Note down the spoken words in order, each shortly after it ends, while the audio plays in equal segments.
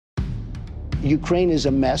Ukraine is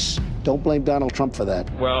a mess. Don't blame Donald Trump for that.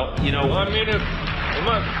 Well, 1 minute.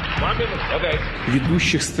 One minute. Okay.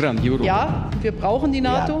 Ведущих стран Европы. Ja, wir brauchen die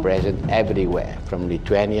NATO. We are present everywhere, from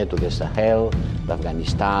Lithuania to the Sahel, to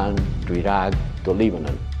Afghanistan, to Iraq, to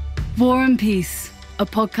Lebanon. War and Peace, a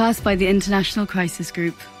podcast by the International Crisis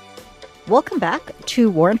Group. Welcome back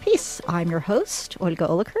to War and Peace. I'm your host, Olga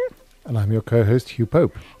Oliker. And I'm your co-host, Hugh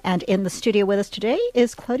Pope. And in the studio with us today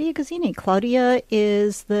is Claudia Gazzini. Claudia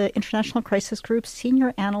is the International Crisis Group's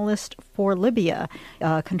senior analyst for Libya,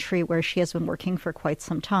 a country where she has been working for quite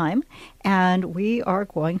some time. And we are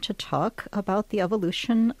going to talk about the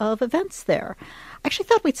evolution of events there. I actually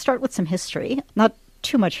thought we'd start with some history. Not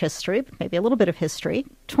too much history, but maybe a little bit of history.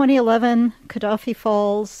 2011, Gaddafi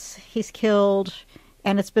falls, he's killed,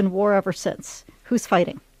 and it's been war ever since. Who's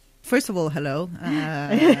fighting? First of all, hello.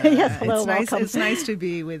 Yes, hello, welcome. It's nice to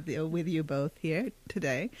be with you both here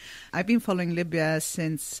today. I've been following Libya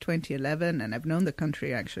since 2011, and I've known the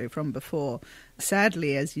country actually from before.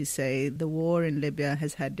 Sadly, as you say, the war in Libya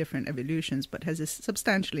has had different evolutions, but has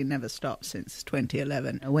substantially never stopped since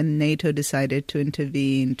 2011. When NATO decided to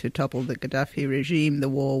intervene to topple the Gaddafi regime, the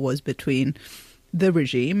war was between the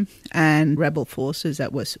regime and rebel forces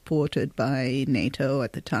that were supported by NATO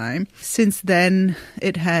at the time. Since then,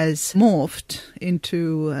 it has morphed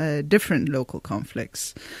into different local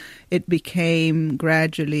conflicts. It became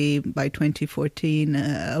gradually, by 2014,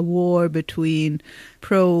 a war between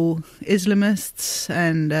pro-Islamists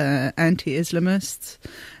and anti-Islamists.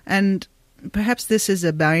 And perhaps this is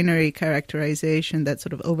a binary characterization that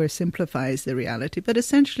sort of oversimplifies the reality, but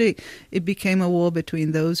essentially it became a war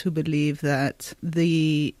between those who believe that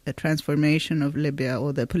the transformation of Libya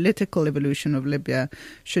or the political evolution of Libya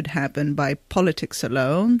should happen by politics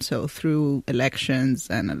alone, so through elections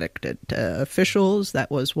and elected officials. That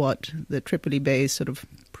was what the Tripoli-based sort of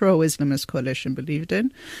pro-Islamist coalition believed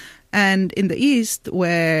in. And in the East,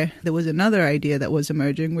 where there was another idea that was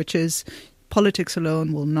emerging, which is politics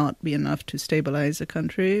alone will not be enough to stabilize a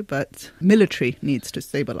country, but military needs to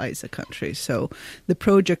stabilize a country. So the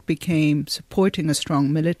project became supporting a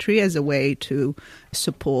strong military as a way to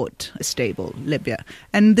support a stable Libya.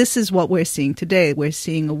 And this is what we're seeing today. We're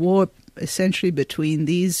seeing a war essentially between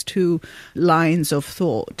these two lines of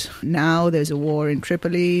thought. Now there's a war in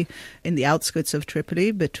Tripoli, in the outskirts of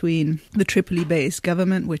Tripoli, between the Tripoli-based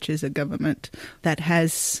government, which is a government that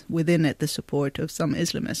has within it the support of some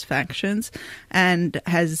Islamist factions and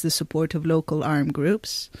has the support of local armed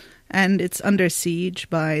groups. And it's under siege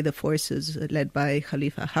by the forces led by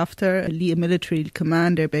Khalifa Haftar, a military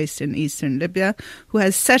commander based in eastern Libya, who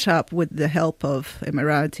has set up, with the help of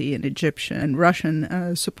Emirati and Egyptian and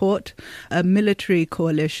Russian support, a military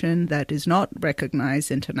coalition that is not recognized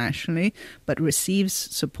internationally, but receives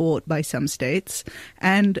support by some states,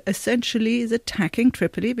 and essentially is attacking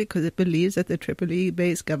Tripoli because it believes that the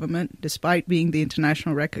Tripoli-based government, despite being the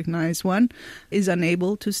international recognized one, is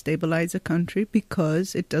unable to stabilize the country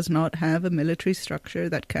because it does not have a military structure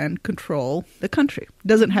that can control the country. It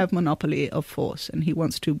doesn't have monopoly of force, and he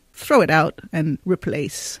wants to throw it out and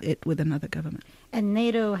replace it with another government. And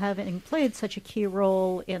NATO, having played such a key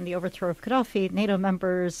role in the overthrow of Gaddafi, NATO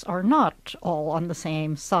members are not all on the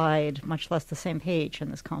same side, much less the same page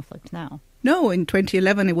in this conflict now. No, in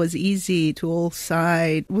 2011, it was easy to all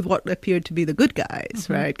side with what appeared to be the good guys,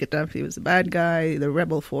 right? Gaddafi was the bad guy, the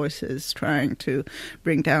rebel forces trying to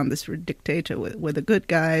bring down this dictator were the good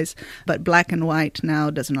guys. But black and white now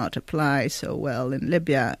does not apply so well in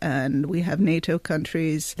Libya. And we have NATO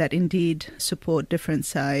countries that indeed support different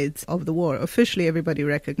sides of the war. Officially, everybody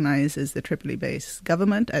recognizes the Tripoli-based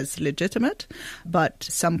government as legitimate, but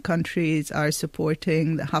some countries are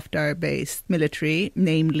supporting the Haftar-based military,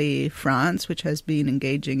 namely France, which has been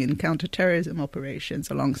engaging in counterterrorism operations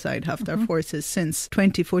alongside Haftar forces since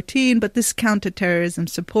 2014. But this counterterrorism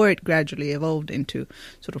support gradually evolved into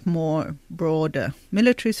sort of more broader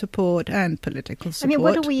military support and political support. I mean,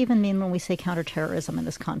 what do we even mean when we say counterterrorism in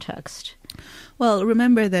this context? Well,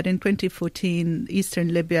 remember that in 2014,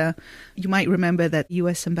 eastern Libya, you might remember that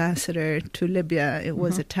U.S. ambassador to Libya, it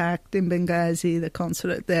was attacked in Benghazi. The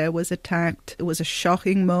consulate there was attacked. It was a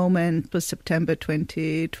shocking moment. It was September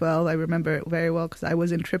 2012. I remember it very well because I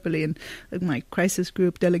was in Tripoli and my crisis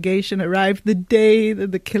group delegation arrived the day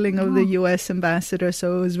of the killing of the U.S. ambassador.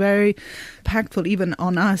 So it was very impactful even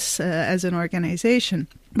on us as an organization.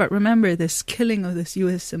 But remember this killing of this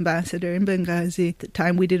U.S. ambassador in Benghazi. At the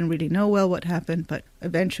time, we didn't really know well what happened, but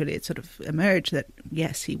eventually it sort of emerged that,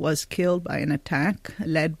 yes, he was killed by an attack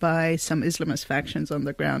led by some Islamist factions on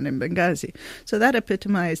the ground in Benghazi. So that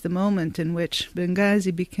epitomized the moment in which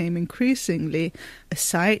Benghazi became increasingly a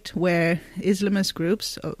site where Islamist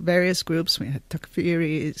groups, various groups, we had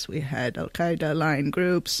Takfiris, we had Al-Qaeda-aligned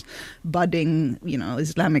groups, budding,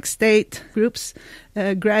 Islamic State groups,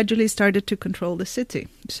 gradually started to control the city.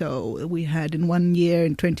 So we had in 1 year,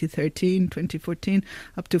 in 2013, 2014,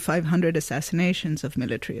 up to 500 assassinations of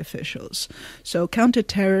military officials. So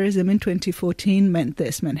counterterrorism in 2014 meant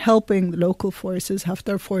helping the local forces,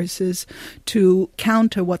 Haftar forces, to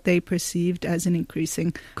counter what they perceived as an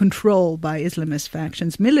increasing control by Islamist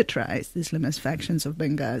factions, militarized Islamist factions of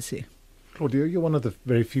Benghazi. Claudia, you're one of the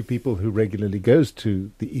very few people who regularly goes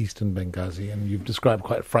to the eastern Benghazi, and you've described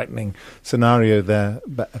quite a frightening scenario there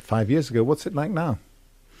 5 years ago. What's it like now?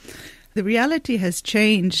 The reality has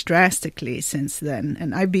changed drastically since then,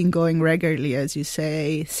 and I've been going regularly, as you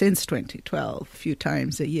say, since 2012, a few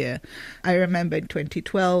times a year. I remember in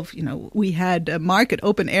 2012, we had a market,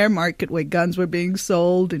 open-air market, where guns were being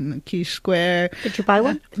sold in Kish Square. Did you buy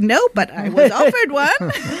one? No, but I was offered one.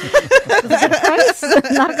 Was it a good price?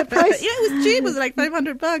 Not a good price? Yeah, it was cheap. It was like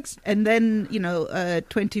 $500. And then,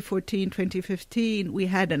 2014, 2015, we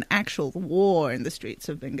had an actual war in the streets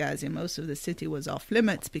of Benghazi. Most of the city was off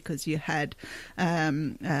limits because you had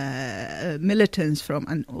militants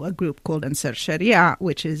from a group called Ansar Sharia,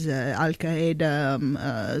 which is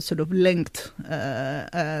Al-Qaeda sort of linked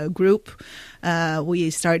group. We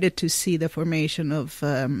started to see the formation of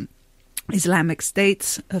Islamic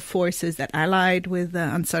States forces that allied with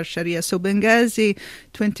Ansar Sharia. So Benghazi,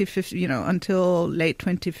 2015, until late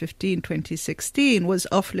 2015, 2016, was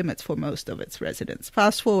off limits for most of its residents.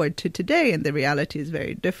 Fast forward to today, and the reality is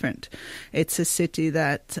very different. It's a city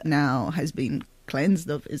that now has been cleansed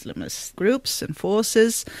of Islamist groups and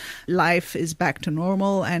forces. Life is back to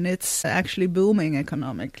normal, and it's actually booming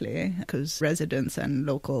economically because residents and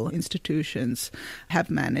local institutions have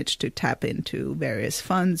managed to tap into various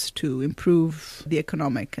funds to improve the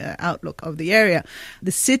economic outlook of the area.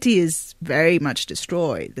 The city is very much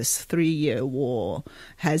destroyed. This 3-year war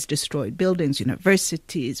has destroyed buildings,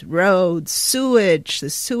 universities, roads, sewage. The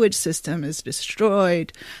sewage system is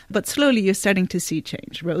destroyed. But slowly you're starting to see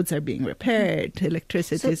change. Roads are being repaired.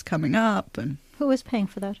 Electricity is coming up. And who is paying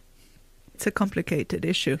for that? It's a complicated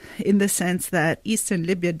issue in the sense that Eastern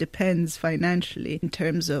Libya depends financially in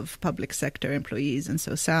terms of public sector employees and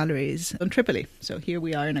so salaries on Tripoli. So here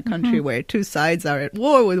we are in a country where two sides are at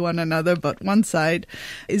war with one another, but one side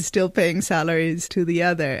is still paying salaries to the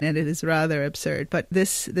other, and it is rather absurd. But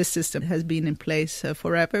this system has been in place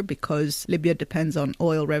forever because Libya depends on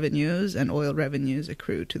oil revenues, and oil revenues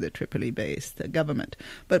accrue to the Tripoli-based government.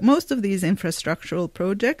 But most of these infrastructural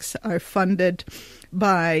projects are funded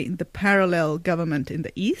by the parallel government in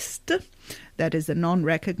the east. That is a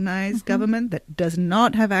non-recognized government that does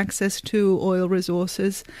not have access to oil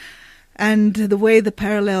resources. And the way the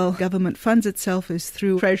parallel government funds itself is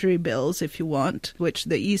through treasury bills, if you want, which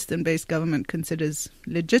the eastern-based government considers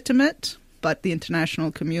legitimate, but the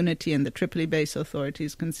international community and the Tripoli-based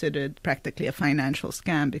authorities considered practically a financial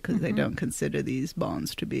scam because they don't consider these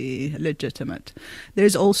bonds to be legitimate.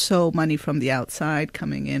 There's also money from the outside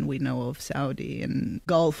coming in. We know of Saudi and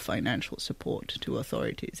Gulf financial support to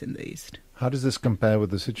authorities in the east. How does this compare with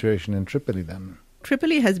the situation in Tripoli then?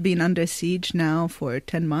 Tripoli has been under siege now for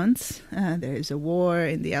 10 months. There is a war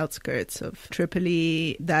in the outskirts of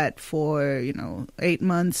Tripoli that for, 8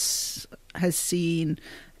 months has seen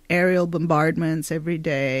aerial bombardments every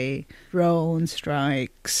day, drone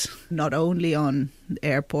strikes, not only on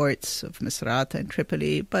airports of Misrata and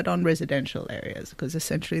Tripoli, but on residential areas, because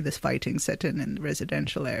essentially this fighting set in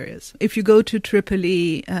residential areas. If you go to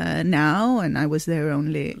Tripoli now, and I was there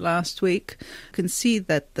only last week, you can see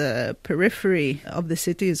that the periphery of the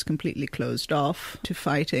city is completely closed off to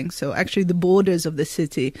fighting. So actually the borders of the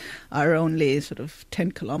city are only sort of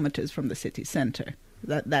 10 kilometers from the city center.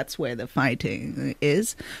 That's where the fighting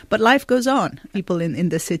is. But life goes on. People in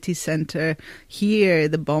the city center hear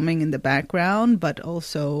the bombing in the background, but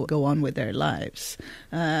also go on with their lives.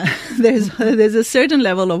 There's a certain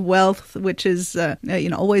level of wealth, which is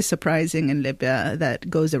always surprising in Libya, that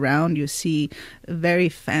goes around. You see very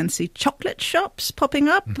fancy chocolate shops popping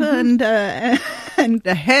up and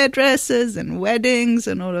the hairdressers and weddings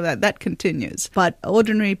and all of that. That continues. But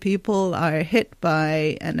ordinary people are hit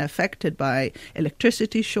by and affected by electricity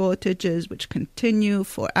shortages, which continue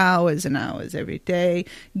for hours and hours every day.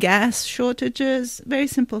 Gas shortages, very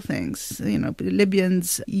simple things.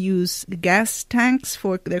 Libyans use gas tanks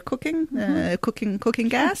for their cooking, cooking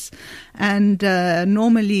gas. And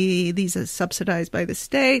normally these are subsidized by the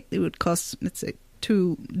state. It would cost, let's say,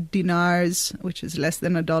 2 dinars, which is less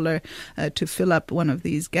than $1, to fill up one of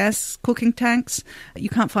these gas cooking tanks. You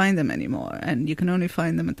can't find them anymore, and you can only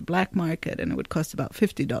find them at the black market, and it would cost about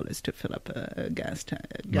 $50 to fill up a gas tank.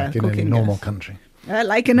 Like in any normal country.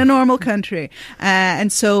 Like in a normal country.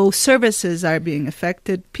 And so services are being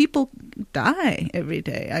affected. People die every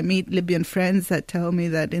day. I meet Libyan friends that tell me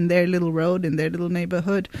that in their little road, in their little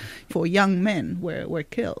neighborhood, 4 young men were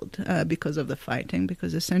killed because of the fighting,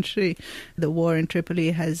 because essentially the war in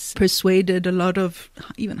Tripoli has persuaded a lot of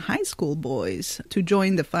even high school boys to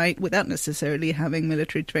join the fight without necessarily having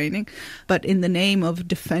military training, but in the name of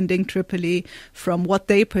defending Tripoli from what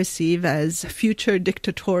they perceive as future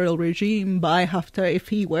dictatorial regime by Haftar if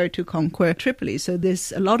he were to conquer Tripoli. So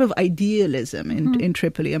there's a lot of idealism in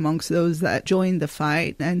Tripoli amongst those that join the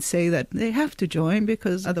fight and say that they have to join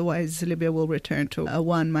because otherwise Libya will return to a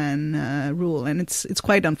one-man rule. And it's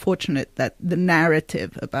quite unfortunate that the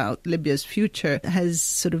narrative about Libya's future has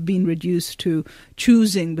sort of been reduced to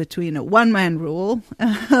choosing between a one-man rule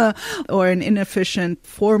or an inefficient,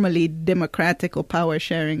 formally democratic or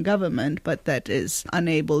power-sharing government, but that is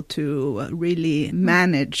unable to really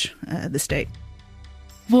manage the state.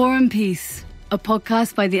 War and Peace, a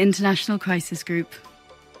podcast by the International Crisis Group.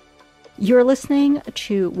 You're listening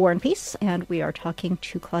to War and Peace, and we are talking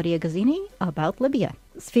to Claudia Gazzini about Libya.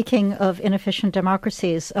 Speaking of inefficient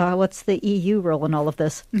democracies, what's the EU role in all of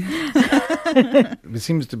this? It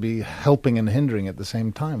seems to be helping and hindering at the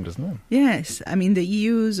same time, doesn't it? Yes. I mean, the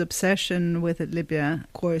EU's obsession with Libya,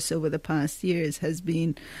 of course, over the past years has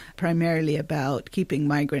been primarily about keeping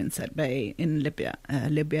migrants at bay in Libya.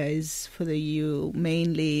 Libya is, for the EU,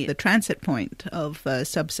 mainly the transit point of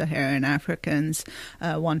sub-Saharan Africans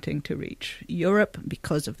wanting to reach Europe.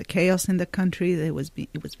 Because of the chaos in the country, it was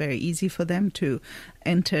very easy for them to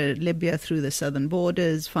enter Libya through the southern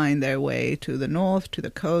borders, find their way to the north, to the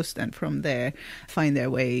coast, and from there find their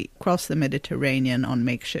way across the Mediterranean on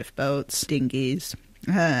makeshift boats, dinghies,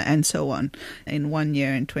 and so on. In 1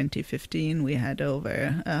 year, in 2015, we had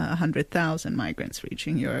over 100,000 migrants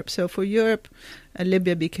reaching Europe. So for Europe,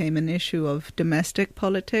 Libya became an issue of domestic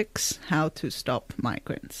politics, how to stop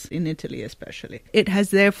migrants, in Italy especially. It has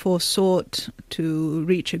therefore sought to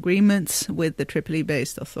reach agreements with the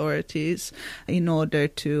Tripoli-based authorities in order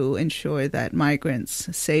to ensure that migrants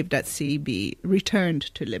saved at sea be returned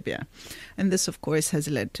to Libya. And this, of course, has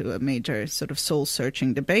led to a major sort of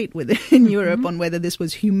soul-searching debate within Europe on whether this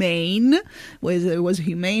was humane, whether it was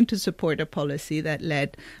humane to support a policy that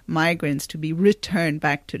led migrants to be returned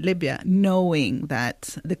back to Libya, knowing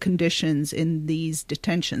that the conditions in these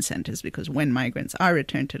detention centers, because when migrants are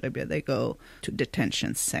returned to Libya, they go to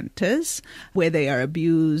detention centers where they are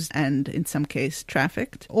abused and in some case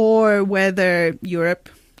trafficked, or whether Europe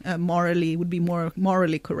would be more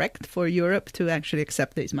morally correct for Europe to actually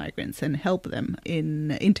accept these migrants and help them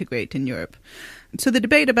integrate in Europe. So the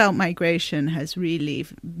debate about migration has really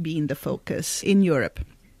been the focus in Europe,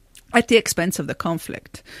 at the expense of the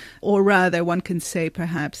conflict. Or rather, one can say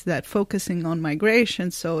perhaps that focusing on migration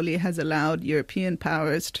solely has allowed European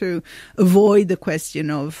powers to avoid the question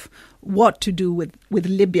of what to do with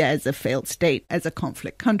Libya as a failed state, as a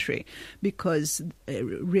conflict country. Because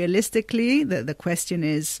realistically, the question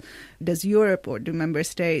is, does Europe or do member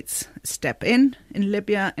states step in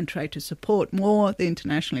Libya and try to support more the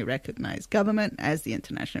internationally recognized government, as the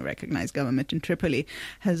internationally recognized government in Tripoli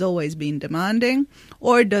has always been demanding?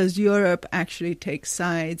 Or does Europe actually take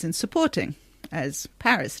sides in supporting, as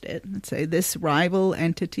Paris did, let's say, this rival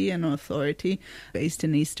entity and authority based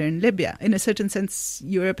in eastern Libya? In a certain sense,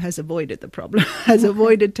 Europe has avoided the problem, has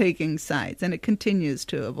avoided taking sides, and it continues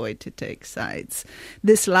to avoid to take sides.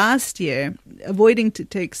 This last year, avoiding to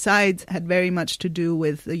take sides had very much to do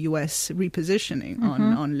with the U.S. repositioning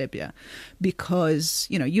on Libya, because,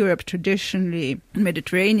 Europe traditionally,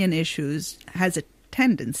 Mediterranean issues, has a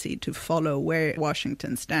tendency to follow where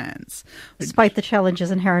Washington stands. Despite the challenges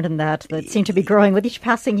inherent in that seem to be growing with each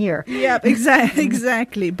passing year. Yeah,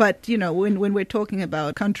 exactly. But, when we're talking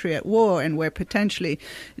about a country at war and where potentially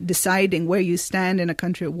deciding where you stand in a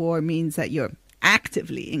country at war means that you're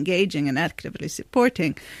actively engaging and actively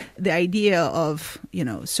supporting, the idea of,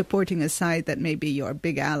 supporting a side that maybe your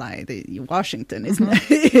big ally, Washington, is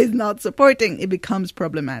not supporting, it becomes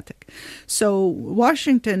problematic. So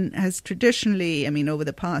Washington has traditionally, over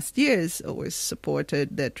the past years, always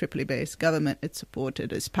supported the Tripoli-based government. It supported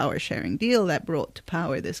this power-sharing deal that brought to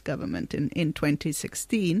power this government in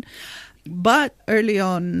 2016. But early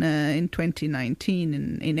on in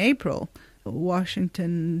 2019, in April,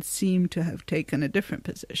 Washington seemed to have taken a different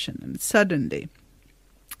position, and suddenly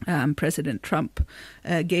President Trump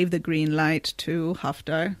gave the green light to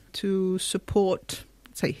Haftar to support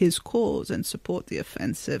say, his cause and support the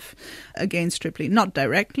offensive against Tripoli, not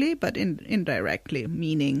directly, but indirectly,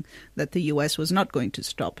 meaning that the U.S. was not going to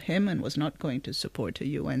stop him and was not going to support a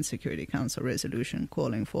UN Security Council resolution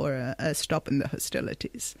calling for a stop in the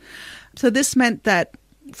hostilities. So this meant that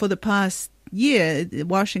for the past year,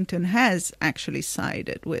 Washington has actually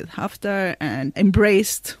sided with Haftar and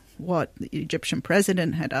embraced what the Egyptian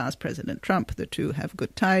president had asked President Trump. The two have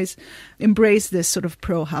good ties. Embrace this sort of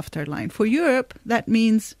pro-Haftar line. For Europe, that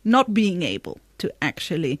means not being able to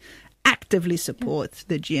actually actively support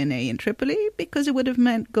the GNA in Tripoli, because it would have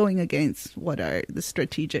meant going against what are the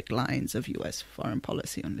strategic lines of U.S. foreign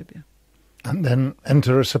policy on Libya. And then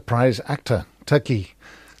enter a surprise actor. Turkey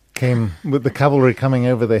came with the cavalry coming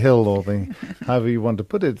over the hill, or the however you want to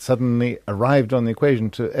put it, suddenly arrived on the equation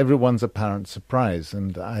to everyone's apparent surprise.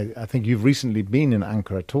 And I think you've recently been in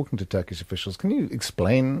Ankara talking to Turkish officials. Can you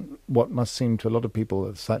explain what must seem to a lot of people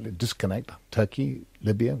a slightly disconnect? Turkey,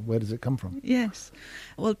 Libya, where does it come from? Yes.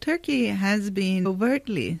 Well, Turkey has been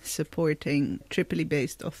overtly supporting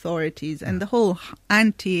Tripoli-based authorities and the whole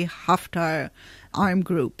anti-Haftar armed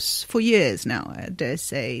groups for years now, I dare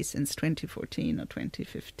say, since 2014 or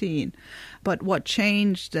 2015. But what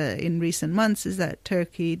changed in recent months is that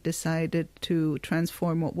Turkey decided to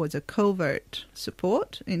transform what was a covert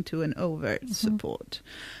support into an overt support,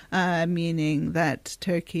 meaning that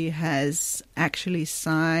Turkey has actually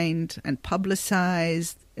signed and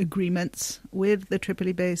publicized agreements with the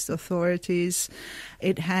Tripoli-based authorities.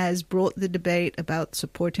 It has brought the debate about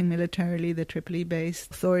supporting militarily the Tripoli-based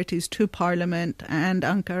authorities to Parliament and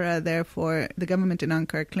Ankara. Therefore, the government in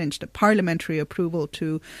Ankara clinched a parliamentary approval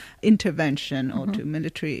to intervention or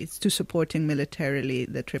to supporting militarily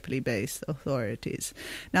the Tripoli-based authorities.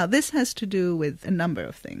 Now, this has to do with a number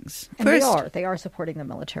of things. And First, they are supporting them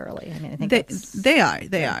militarily. I mean, I think they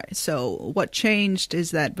are. So what changed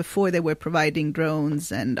is that before they were providing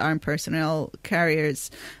drones and armed personnel carriers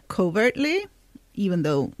covertly, even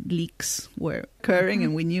though leaks were occurring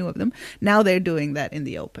and we knew of them. Now they're doing that in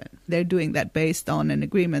the open. They're doing that based on an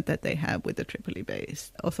agreement that they have with the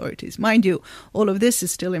Tripoli-based authorities. Mind you, all of this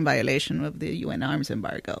is still in violation of the UN arms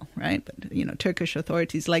embargo, right? But, Turkish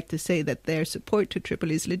authorities like to say that their support to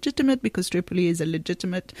Tripoli is legitimate because Tripoli is a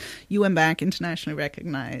legitimate UN-backed, internationally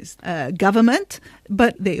recognized government,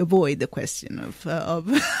 but they avoid the question of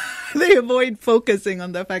they avoid focusing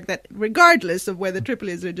on the fact that regardless of whether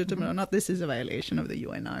Tripoli is legitimate or not, this is a violation of the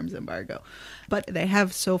UN arms embargo. But they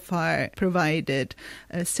have so far provided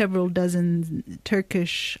several dozen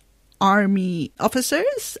Turkish army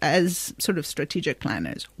officers as sort of strategic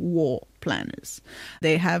planners, war planners.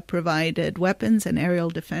 They have provided weapons and aerial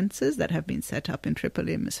defenses that have been set up in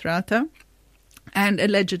Tripoli and Misrata. And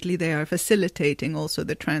allegedly they are facilitating also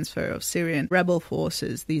the transfer of Syrian rebel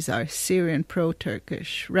forces. These are Syrian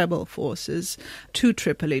pro-Turkish rebel forces to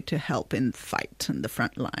Tripoli to help in fight in the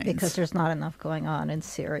front lines. Because there's not enough going on in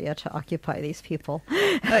Syria to occupy these people.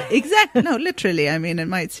 Exactly. No, literally. I mean, it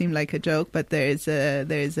might seem like a joke, but there's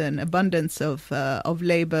an abundance of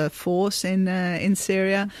labor force in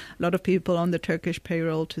Syria. A lot of people on the Turkish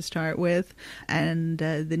payroll to start with, and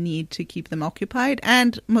the need to keep them occupied.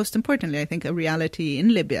 And most importantly, I think a reality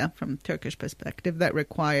in Libya from Turkish perspective that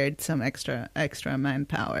required some extra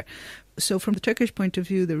manpower. So from the Turkish point of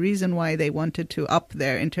view, the reason why they wanted to up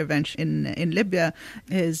their intervention in Libya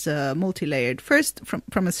is multi-layered. First,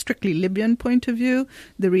 from a strictly Libyan point of view,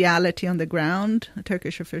 the reality on the ground,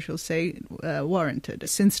 Turkish officials say, warranted.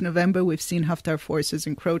 Since November, we've seen Haftar forces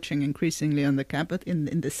encroaching increasingly on the capital,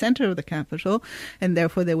 in the center of the capital, and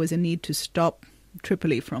therefore there was a need to stop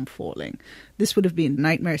Tripoli from falling. This would have been a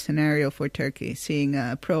nightmare scenario for Turkey, seeing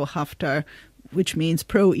a pro-Haftar, which means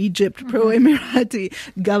pro-Egypt, pro-Emirati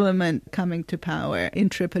government coming to power in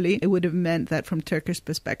Tripoli. It would have meant that from Turkish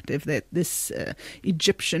perspective that this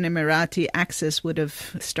Egyptian-Emirati axis would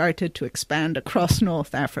have started to expand across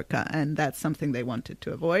North Africa, and that's something they wanted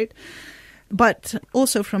to avoid. But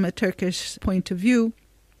also from a Turkish point of view,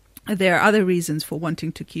 there are other reasons for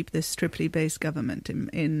wanting to keep this Tripoli-based government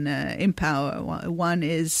in power. One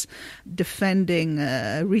is defending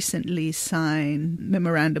a recently signed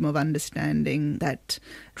memorandum of understanding that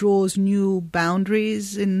draws new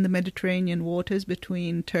boundaries in the Mediterranean waters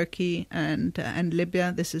between Turkey and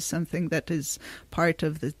Libya. This is something that is part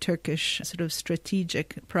of the Turkish sort of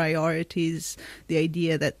strategic priorities, the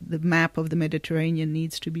idea that the map of the Mediterranean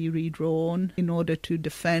needs to be redrawn in order to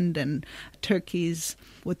defend and Turkey's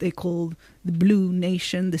what they call the blue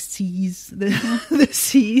nation, the seas, the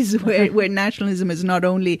seas, where nationalism is not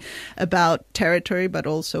only about territory but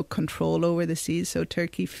also control over the seas. So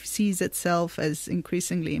Turkey sees itself as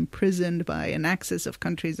increasingly imprisoned by an axis of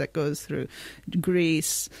countries that goes through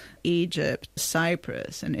Greece, Egypt,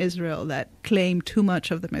 Cyprus, and Israel that claim too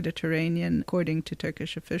much of the Mediterranean, according to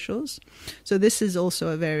Turkish officials. So this is also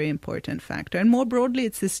a very important factor. And more broadly,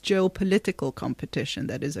 it's this geopolitical competition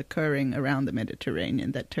that is occurring around the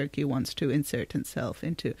Mediterranean that Turkey wants to insert itself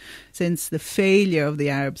into, since the failure of the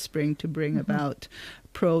Arab Spring to bring about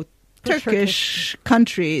pro-Turkish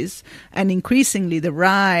countries, and increasingly the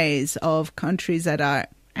rise of countries that are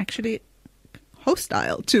actually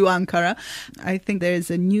hostile to Ankara. I think there's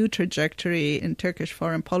a new trajectory in Turkish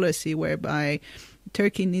foreign policy whereby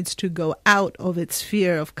Turkey needs to go out of its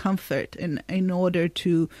sphere of comfort in order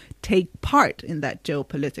to take part in that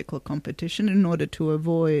geopolitical competition, in order to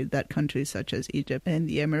avoid that countries such as Egypt and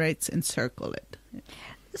the Emirates encircle it.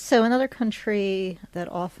 So another country that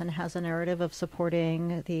often has a narrative of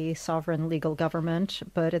supporting the sovereign legal government,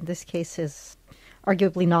 but in this case is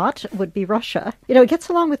arguably not, would be Russia. You know, it gets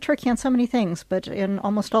along with Turkey on so many things, but in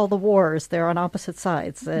almost all the wars, they're on opposite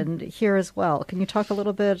sides, and here as well. Can you talk a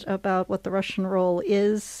little bit about what the Russian role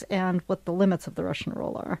is and what the limits of the Russian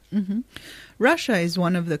role are? Mm-hmm. Russia is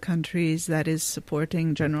one of the countries that is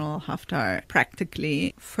supporting General Haftar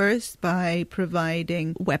practically, first by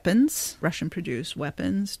providing weapons, Russian-produced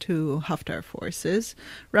weapons, to Haftar forces.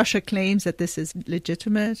 Russia claims that this is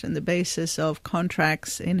legitimate on the basis of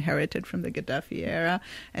contracts inherited from the Gaddafi era,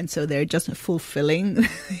 and so they're just fulfilling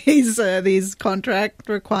these contract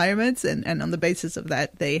requirements, and on the basis of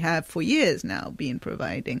that, they have for years now been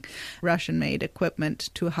providing Russian-made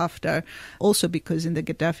equipment to Haftar, also because in the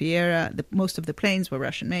Gaddafi era, most of the planes were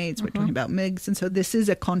Russian-made. So we're talking about MiGs, and so this is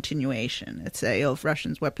a continuation, let's say, of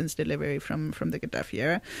Russia's weapons delivery from the Gaddafi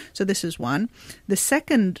era. So this is one. The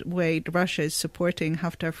second way Russia is supporting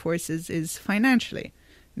Haftar forces is financially.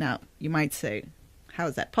 Now, you might say, how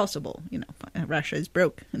is that possible? You know, Russia is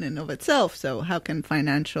broke in and of itself, so how can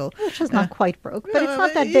financial... Russia's not quite broke, but it's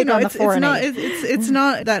not that big on the foreign aid. It's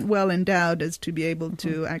not that well endowed as to be able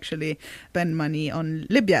to actually spend money on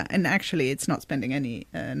Libya. And actually, it's not spending any,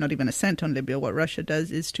 not even a cent on Libya. What Russia does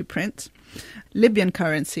is to print Libyan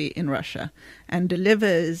currency in Russia and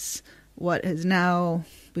delivers what is now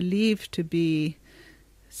believed to be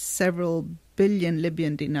several billion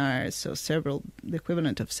Libyan dinars, so the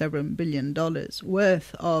equivalent of several $1 billion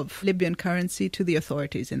worth of Libyan currency to the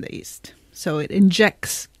authorities in the East. So it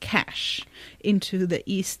injects cash into the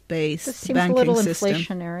East-based banking system. This seems a little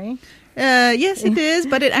inflationary. Yes, it is,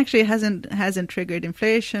 but it actually hasn't triggered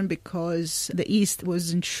inflation because the East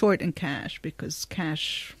was short in cash, because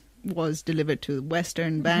cash was delivered to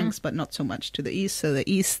Western banks, but not so much to the East. So the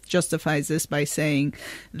East justifies this by saying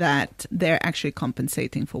that they're actually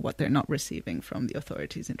compensating for what they're not receiving from the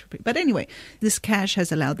authorities in Tripoli. But anyway, this cash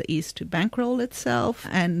has allowed the East to bankroll itself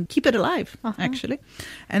and keep it alive, actually.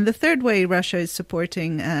 And the third way Russia is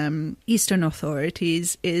supporting Eastern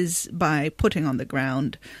authorities is by putting on the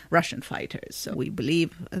ground Russian fighters. So we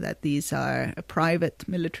believe that these are private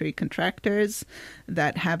military contractors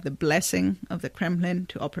that have the blessing of the Kremlin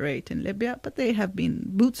to operate in Libya, but they have been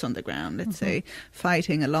boots on the ground, let's say,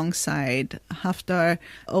 fighting alongside Haftar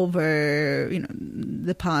over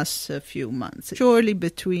the past few months, surely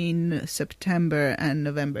between September and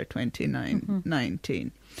November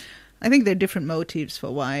 2019. I think there are different motives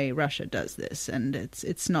for why Russia does this, and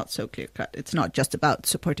it's not so clear-cut. It's not just about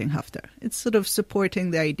supporting Haftar. It's sort of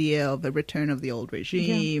supporting the idea of a return of the old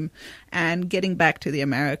regime and getting back to the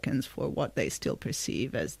Americans for what they still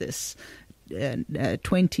perceive as this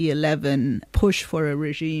 2011 push for a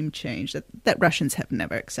regime change that Russians have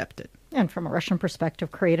never accepted. And from a Russian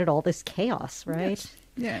perspective, created all this chaos, right?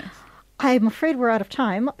 Yes. I'm afraid we're out of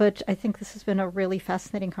time, but I think this has been a really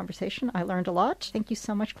fascinating conversation. I learned a lot. Thank you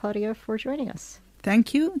so much, Claudia, for joining us.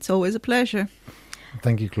 Thank you. It's always a pleasure.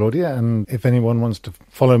 Thank you, Claudia. And if anyone wants to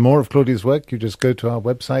follow more of Claudia's work, you just go to our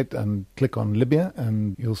website and click on Libya,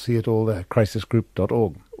 and you'll see it all there,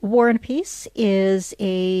 crisisgroup.org. War and Peace is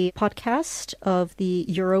a podcast of the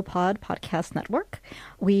Europod podcast network.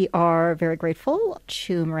 We are very grateful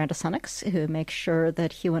to Miranda Sunnix, who makes sure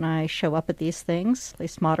that Hugh and I show up at these things, at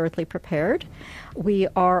least moderately prepared. We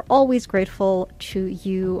are always grateful to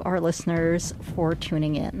you, our listeners, for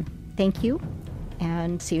tuning in. Thank you,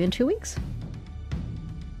 and see you in 2 weeks.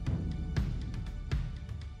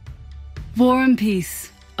 War and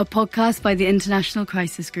Peace, a podcast by the International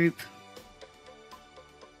Crisis Group.